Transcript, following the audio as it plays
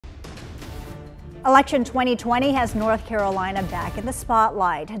Election 2020 has North Carolina back in the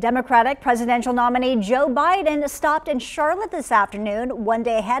spotlight. Democratic presidential nominee Joe Biden stopped in Charlotte this afternoon, one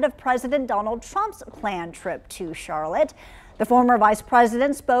day ahead of President Donald Trump's planned trip to Charlotte. The former vice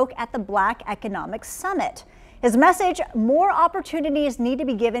president spoke at the Black Economic Summit. His message: more opportunities need to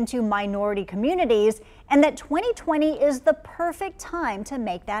be given to minority communities, and that 2020 is the perfect time to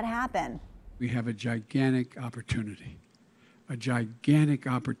make that happen. We have a gigantic opportunity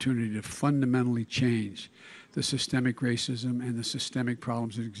to fundamentally change the systemic racism and the systemic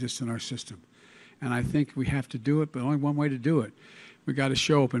problems that exist in our system. And I think we have to do it, but only one way to do it. We got to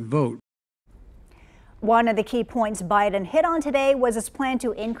show up and vote. One of the key points Biden hit on today was his plan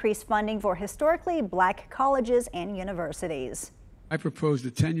to increase funding for historically black colleges and universities. I proposed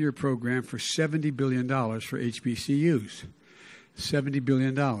a 10-year program for $70 billion for HBCUs. $70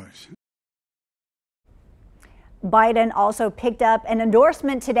 billion. Biden also picked up an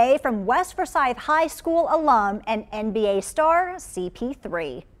endorsement today from West Forsyth High School alum and NBA star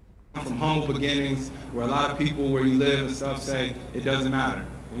CP3. I'm from humble beginnings where a lot of people where you live and stuff say it doesn't matter.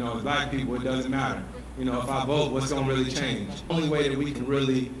 You know, as black people, it doesn't matter. You know, if I vote, what's going to really change? The only way that we can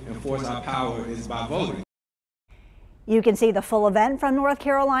really enforce our power is by voting. You can see the full event from North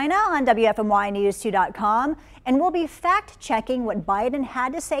Carolina on WFMYnews2.com, and we'll be fact-checking what Biden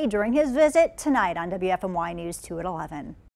had to say during his visit tonight on WFMY News 2 at 11.